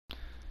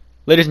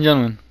Ladies and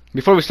gentlemen,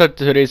 before we start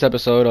today's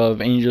episode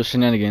of Angel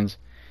Shenanigans,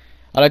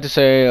 I'd like to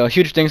say a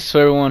huge thanks to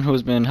everyone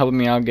who's been helping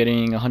me out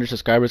getting 100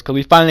 subscribers, because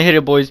we finally hit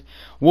it, boys.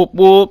 Whoop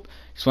whoop.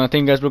 Just want to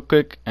thank you guys real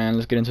quick, and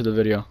let's get into the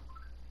video.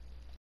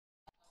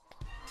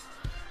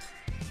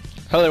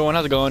 Hello everyone,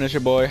 how's it going? It's your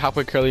boy,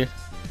 Halfway Curly,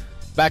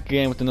 back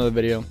again with another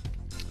video.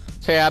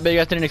 So yeah, I bet you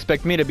guys didn't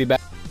expect me to be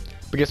back,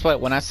 but guess what?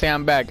 When I say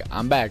I'm back,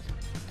 I'm back.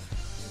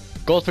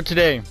 Goals for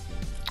today: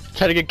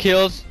 try to get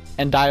kills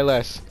and die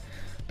less.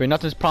 But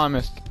nothing's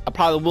promised. I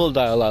probably will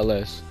die a lot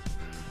less.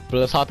 But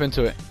let's hop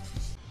into it.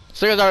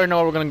 So you guys already know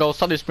where we're gonna go.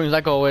 Salty Springs,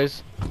 like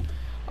always.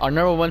 Our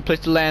number one place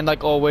to land,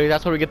 like always.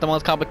 That's where we get the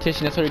most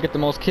competition. That's where we get the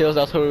most kills.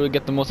 That's where we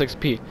get the most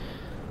XP.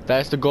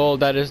 That's the goal.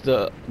 That is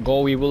the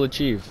goal we will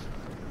achieve.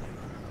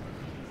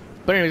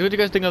 But anyways, what do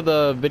you guys think of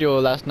the video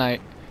last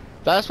night?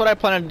 That's what I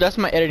plan to. That's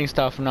my editing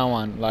style from now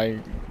on. Like,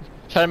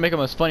 try to make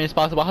them as funny as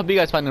possible. I hope you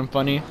guys find them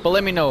funny. But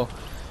let me know.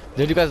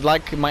 Did you guys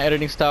like my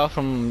editing style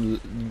from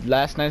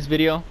last night's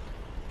video?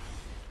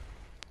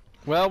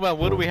 Well,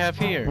 what do we have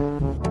here?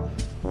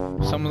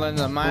 Someone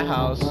landed at my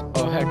house.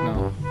 Oh, heck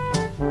no.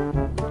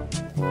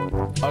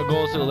 Our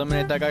goal is to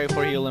eliminate that guy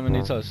before he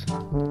eliminates us.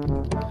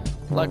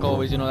 Like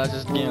always, you know, that's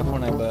just the game of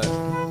Fortnite, but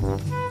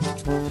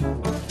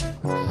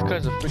this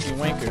guy's a freaking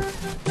wanker.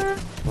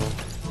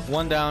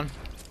 One down.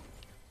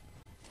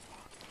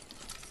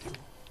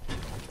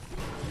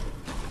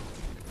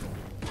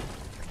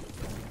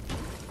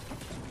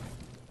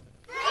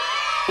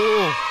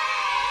 Ooh.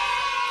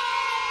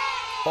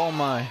 Oh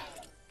my.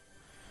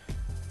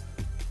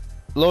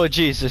 Lord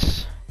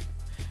Jesus.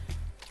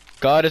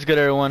 God is good,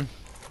 everyone.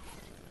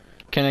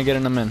 Can I get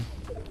in a min?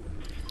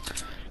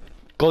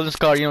 Golden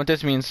Scar, you know what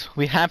this means?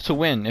 We have to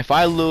win. If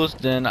I lose,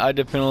 then I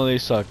definitely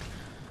suck.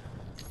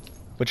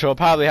 Which will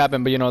probably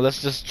happen, but you know,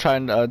 let's just try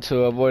to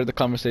avoid the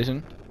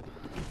conversation.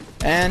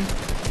 And,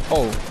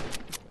 oh.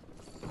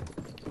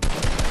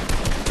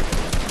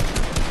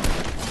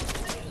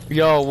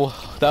 Yo,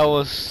 that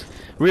was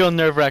real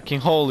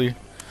nerve-wracking, holy.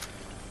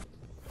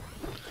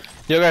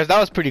 Yo guys, that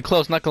was pretty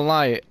close, not gonna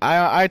lie.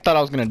 I thought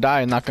I was gonna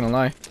die, not gonna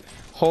lie.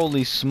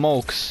 Holy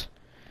smokes.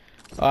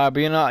 But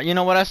you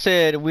know what I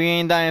said, we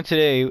ain't dying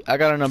today. I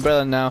got an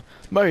umbrella now.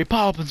 Mary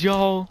Poppins,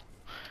 yo.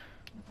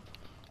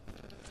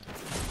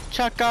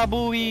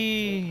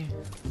 Chakabooey.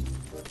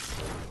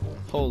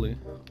 Holy. Is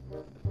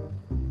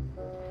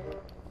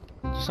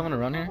there someone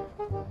around here?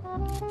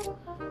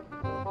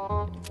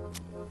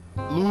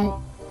 Loot.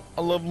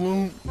 I love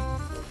loot.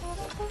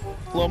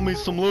 Love me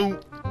some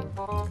loot.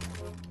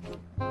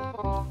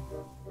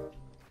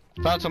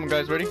 Found someone,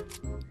 guys. Ready?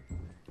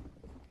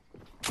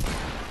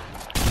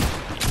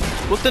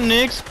 What the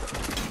nicks?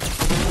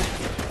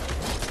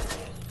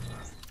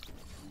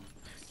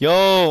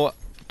 Yo,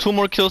 2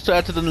 more kills to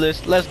add to the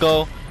list. Let's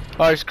go.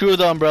 Alright, screw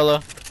the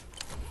umbrella.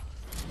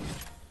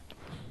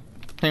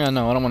 Hang on,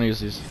 no, I don't want to use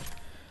these.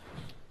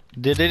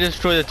 Did they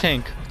destroy the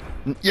tank?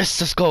 Yes,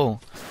 let's go.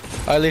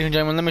 Alright, ladies and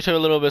gentlemen, let me show you a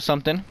little bit of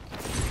something.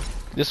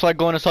 This is why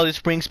going to Salty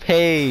Springs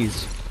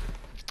pays.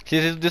 See,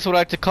 this is what I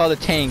like to call the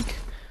tank.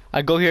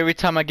 I go here every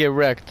time I get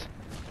wrecked.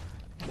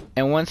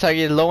 And once I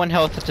get low in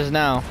health, such as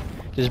now,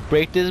 just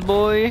break this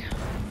boy.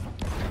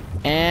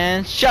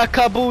 And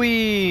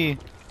shakabooey!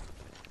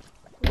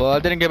 Well, I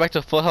didn't get back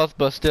to full health,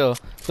 but still.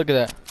 Look at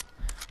that.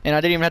 And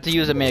I didn't even have to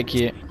use a med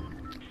kit.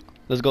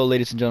 Let's go,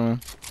 ladies and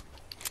gentlemen.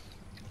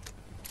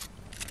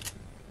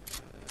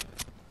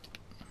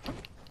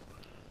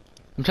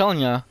 I'm telling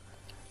ya,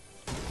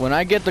 when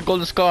I get the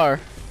golden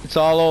scar, it's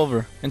all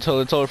over. Until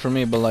it's over for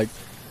me, but like,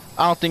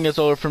 I don't think it's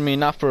over for me,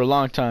 not for a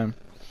long time.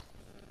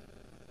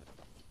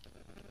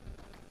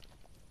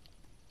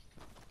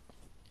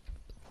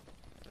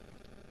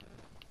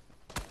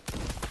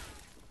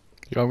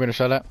 You know what I'm gonna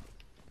shot at?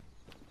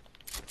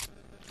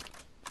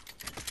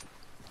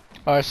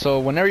 Alright, so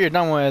whenever you're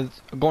done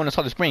with going to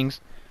Salty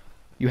Springs,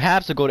 you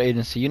have to go to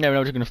agency. You never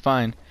know what you're gonna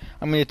find.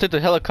 I mean, they took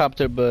the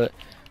helicopter, but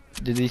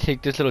did they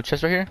take this little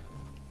chest right here?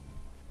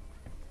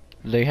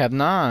 They have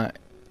not.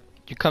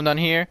 You come down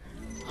here,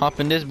 hop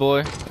in this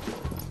boy.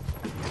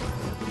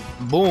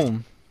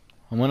 Boom.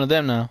 I'm one of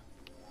them now.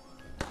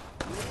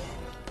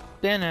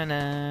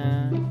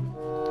 Da-na-na.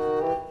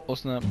 Oh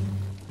snap.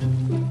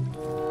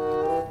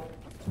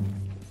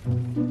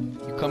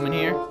 You come in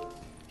here,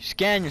 you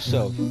scan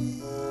yourself.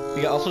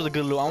 You got all sorts of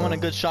good loot. I want a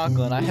good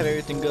shotgun. I have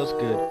everything else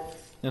good.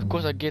 And of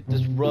course I get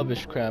this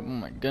rubbish crap. Oh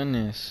my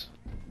goodness.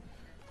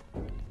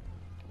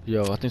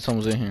 Yo, I think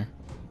someone's in here.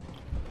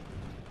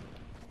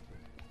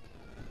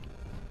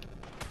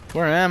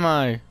 Where am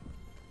I?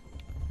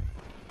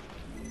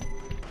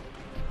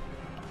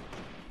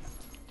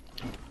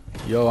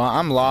 Yo,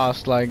 I'm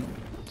lost. Like,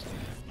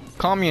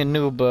 call me a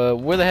noob, but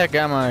where the heck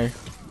am I?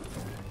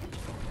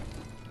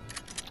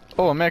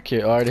 Oh, a med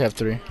kit. Oh, I already have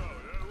 3.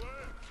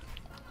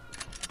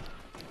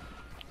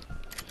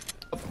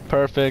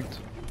 Perfect.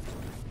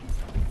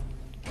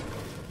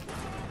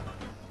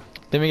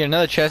 Then we get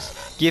another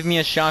chest. Give me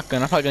a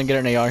shotgun. I'm probably gonna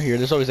get an AR here.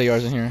 There's always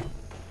ARs in here.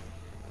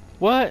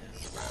 What?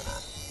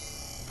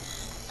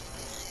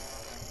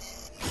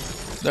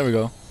 There we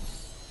go.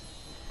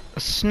 A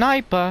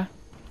sniper.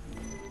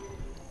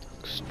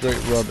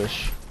 Straight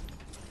rubbish.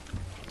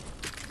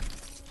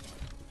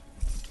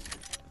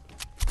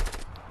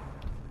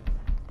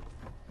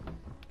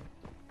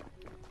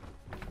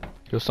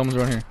 Yo, someone's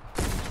around here.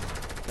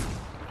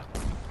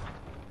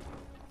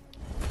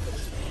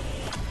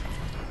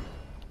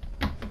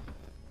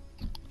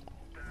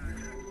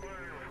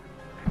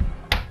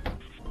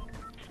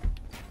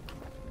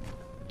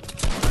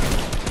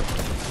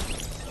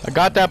 I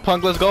got that,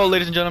 punk. Let's go,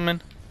 ladies and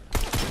gentlemen.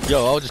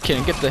 Yo, I was just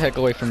kidding. Get the heck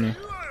away from me.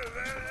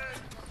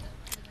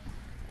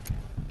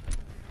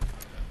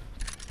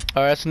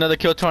 Alright, that's another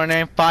kill to our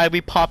name. 5,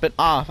 we pop it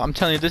off. I'm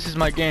telling you, this is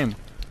my game.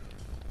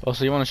 Oh,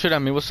 so you want to shoot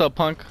at me? What's up,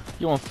 punk?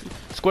 You want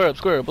square up?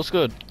 Square up. What's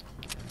good?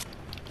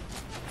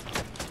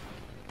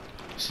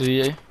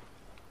 See?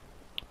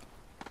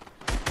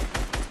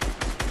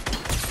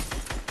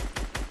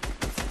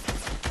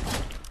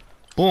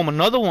 Boom,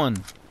 another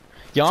one.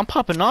 Yo, I'm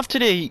popping off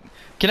today.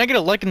 Can I get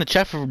a like in the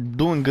chat for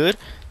doing good?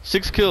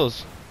 6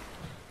 kills.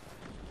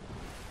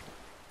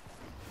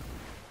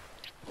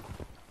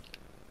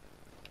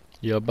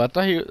 Yo, but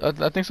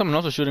I think someone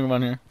else was shooting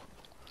around here.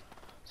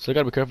 So I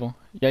gotta be careful.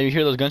 Yeah, you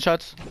hear those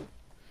gunshots?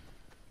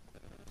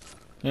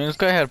 Yeah, this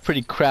guy had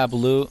pretty crap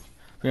loot.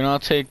 You know, I'll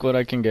take what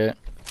I can get.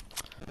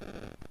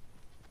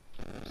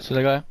 See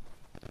that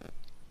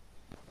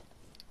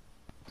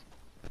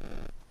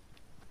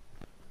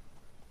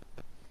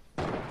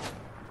guy?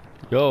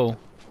 Yo,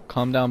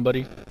 calm down,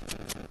 buddy.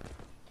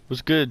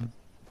 What's good?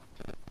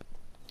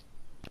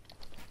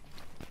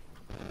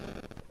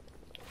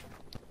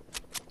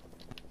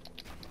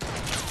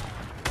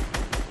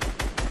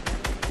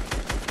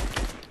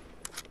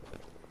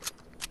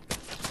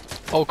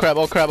 Oh crap,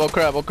 oh crap, oh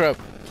crap, oh crap.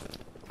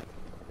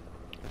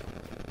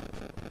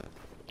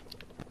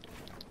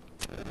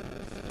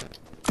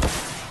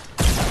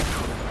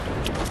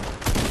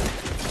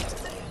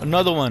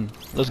 Another one.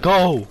 Let's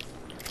go.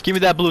 Give me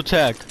that blue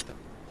tag.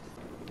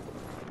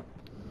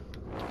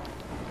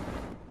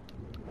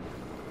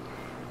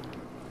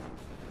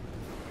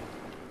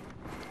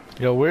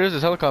 Yo, where is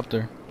this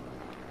helicopter?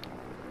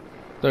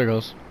 There it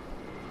goes.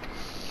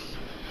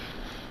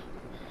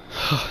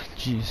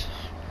 Jeez.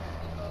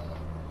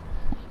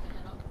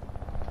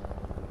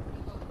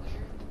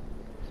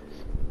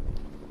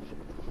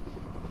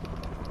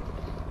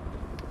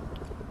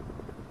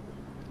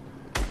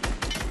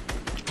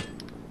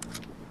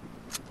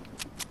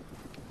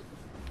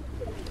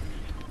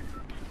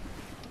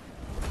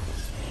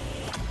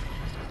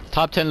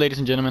 Top 10, ladies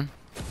and gentlemen.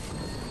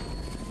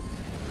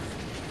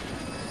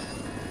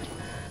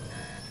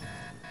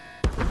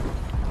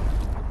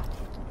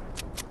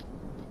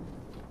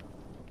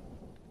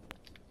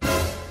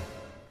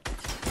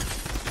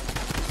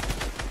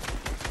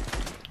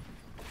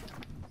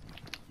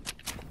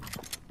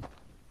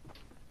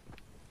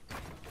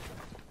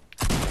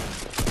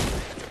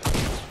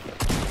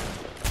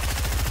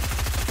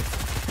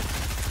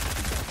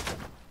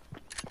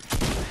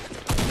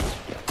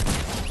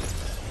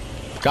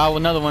 Got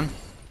another one.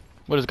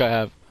 What does this guy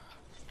have?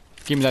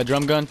 Give me that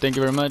drum gun. Thank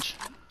you very much.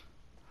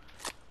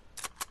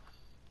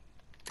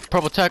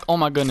 Purple tech. Oh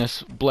my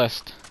goodness.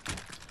 Blessed.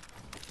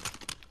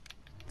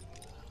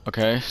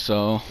 Okay,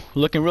 so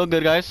looking real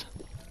good, guys.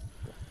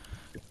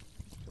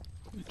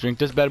 Drink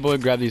this bad boy.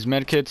 Grab these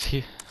med kits.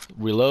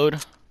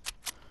 Reload.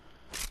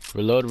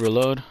 Reload.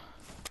 Reload.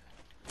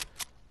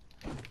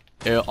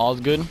 Yeah, all's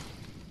good.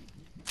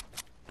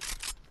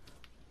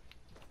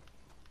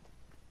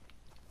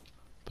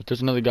 But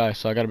there's another guy,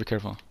 so I gotta be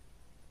careful.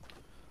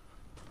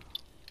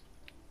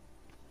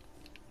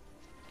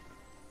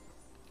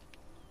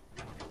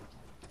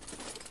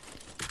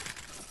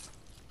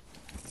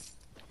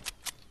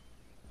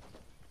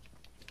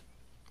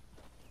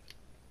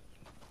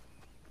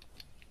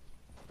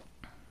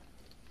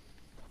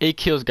 Eight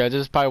kills, guys.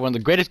 This is probably one of the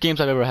greatest games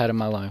I've ever had in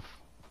my life.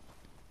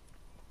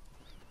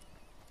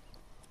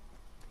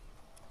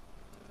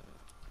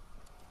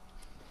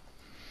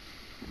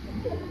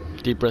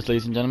 Deep breath,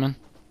 ladies and gentlemen.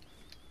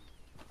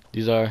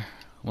 These are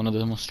one of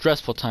the most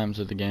stressful times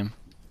of the game.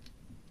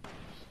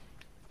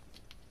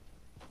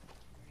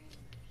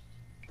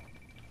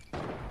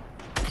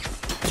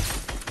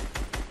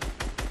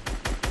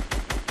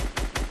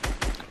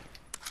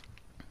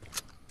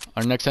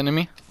 Our next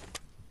enemy.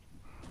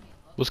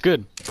 What's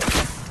good?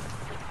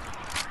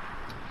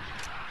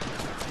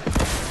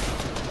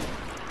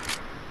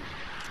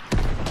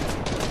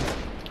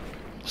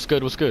 What's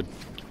good? What's good?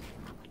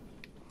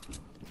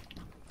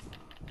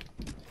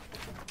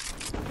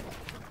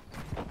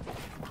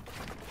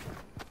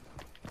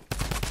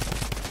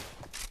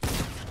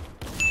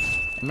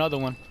 Another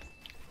one.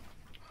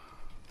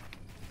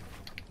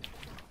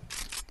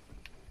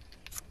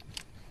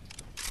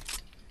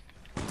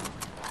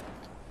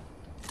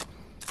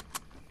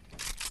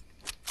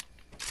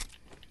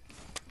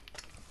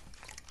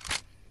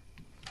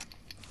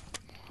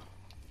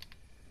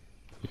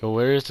 Yo,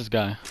 where is this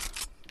guy?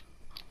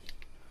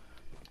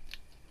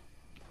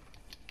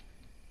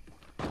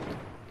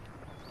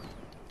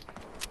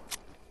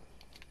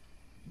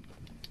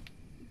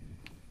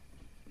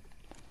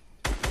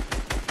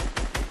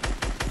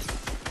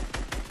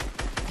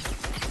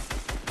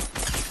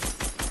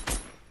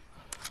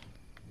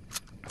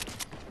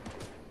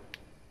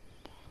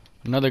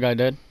 Another guy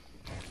dead.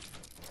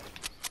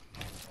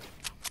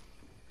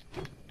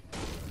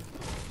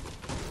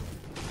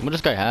 What does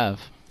this guy have?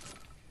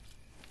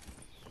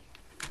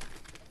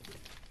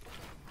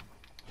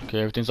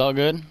 Okay, everything's all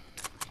good.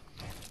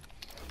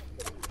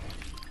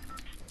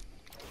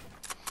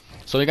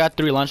 So we got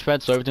 3 launch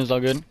pads, so everything's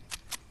all good.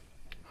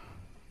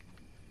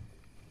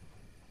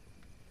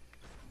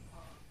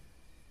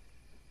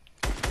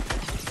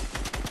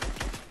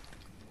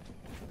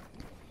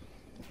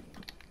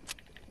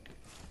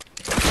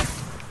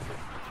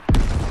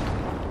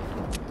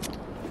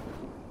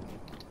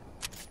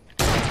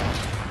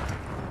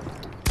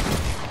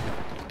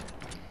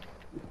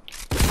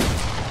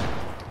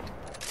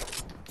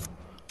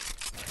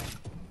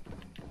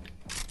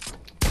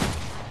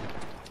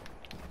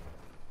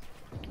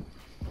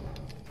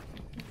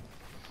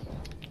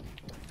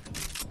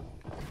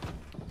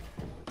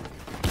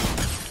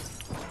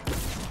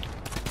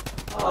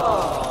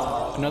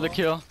 Another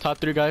kill, top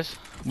 3 guys.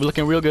 We're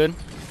looking real good.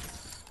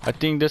 I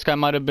think this guy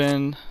might have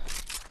been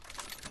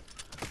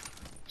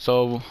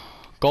so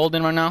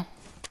golden right now.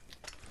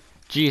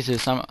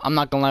 Jesus, I'm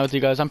not gonna lie with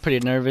you guys, I'm pretty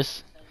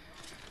nervous.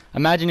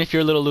 Imagine if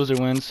your little loser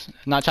wins.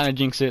 Not trying to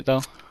jinx it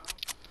though.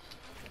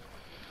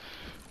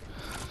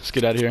 Let's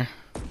get out of here.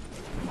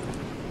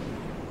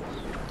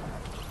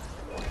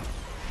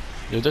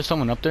 Is there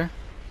someone up there?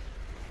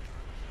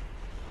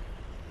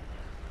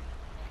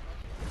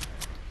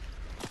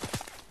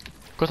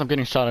 Of course I'm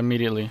getting shot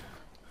immediately.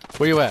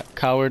 Where you at,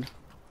 coward?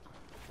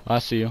 Oh, I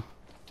see you.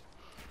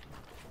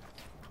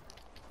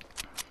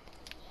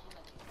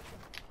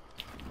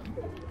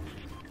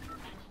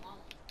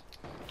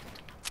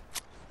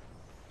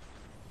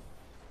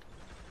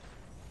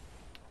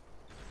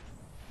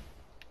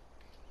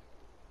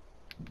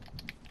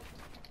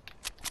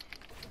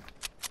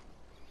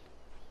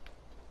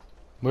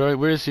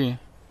 Where is he?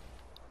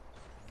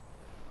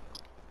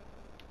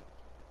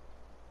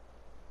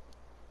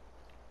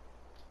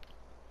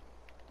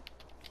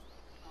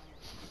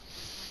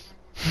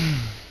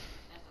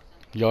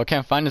 Yo, I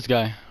can't find this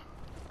guy.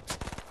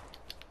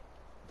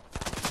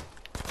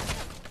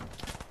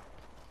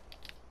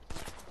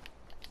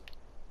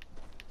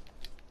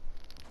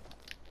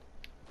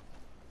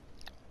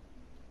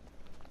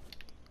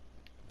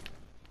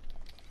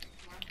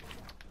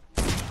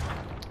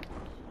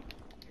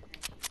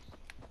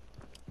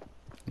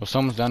 Well,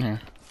 someone's down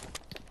here.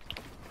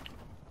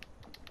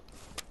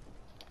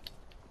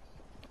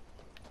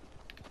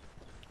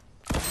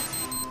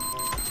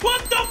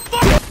 What the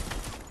fuck?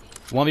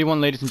 1v1,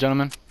 ladies and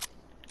gentlemen.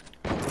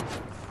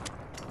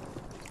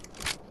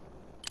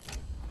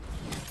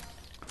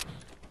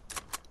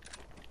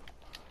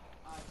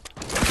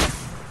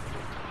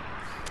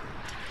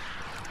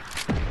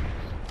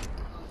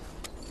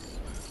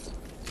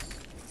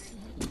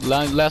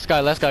 Last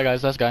guy,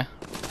 guys, last guy.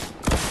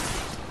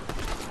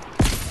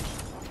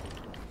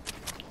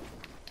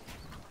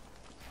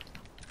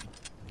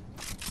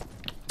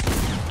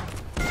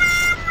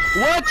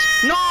 What?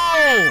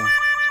 No!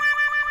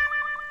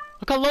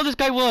 Look how low this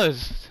guy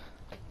was.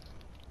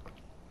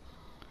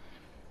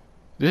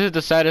 This is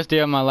the saddest day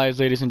of my life,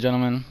 ladies and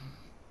gentlemen.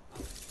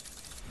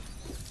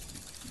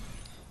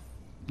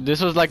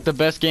 This was like the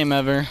best game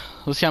ever.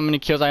 Let's see how many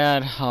kills I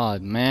had. Oh,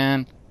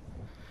 man.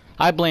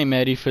 I blame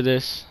Eddie for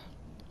this.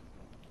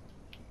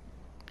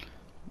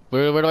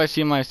 Where do I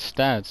see my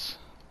stats?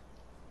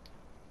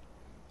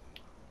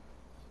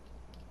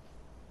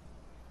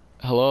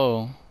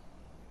 Hello?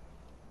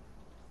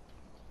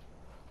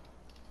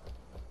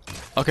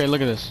 Okay,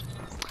 look at this.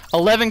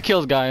 11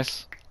 kills,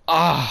 guys.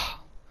 Ah.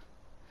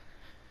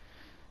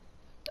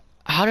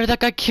 How did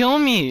that guy kill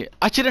me?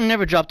 I should have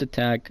never dropped the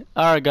tag.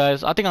 Alright,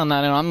 guys. I think on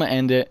that end, I'm gonna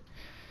end it.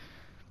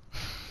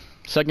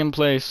 Second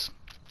place.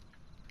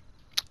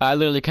 I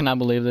literally cannot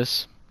believe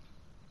this.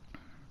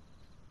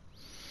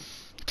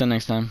 Till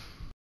next time.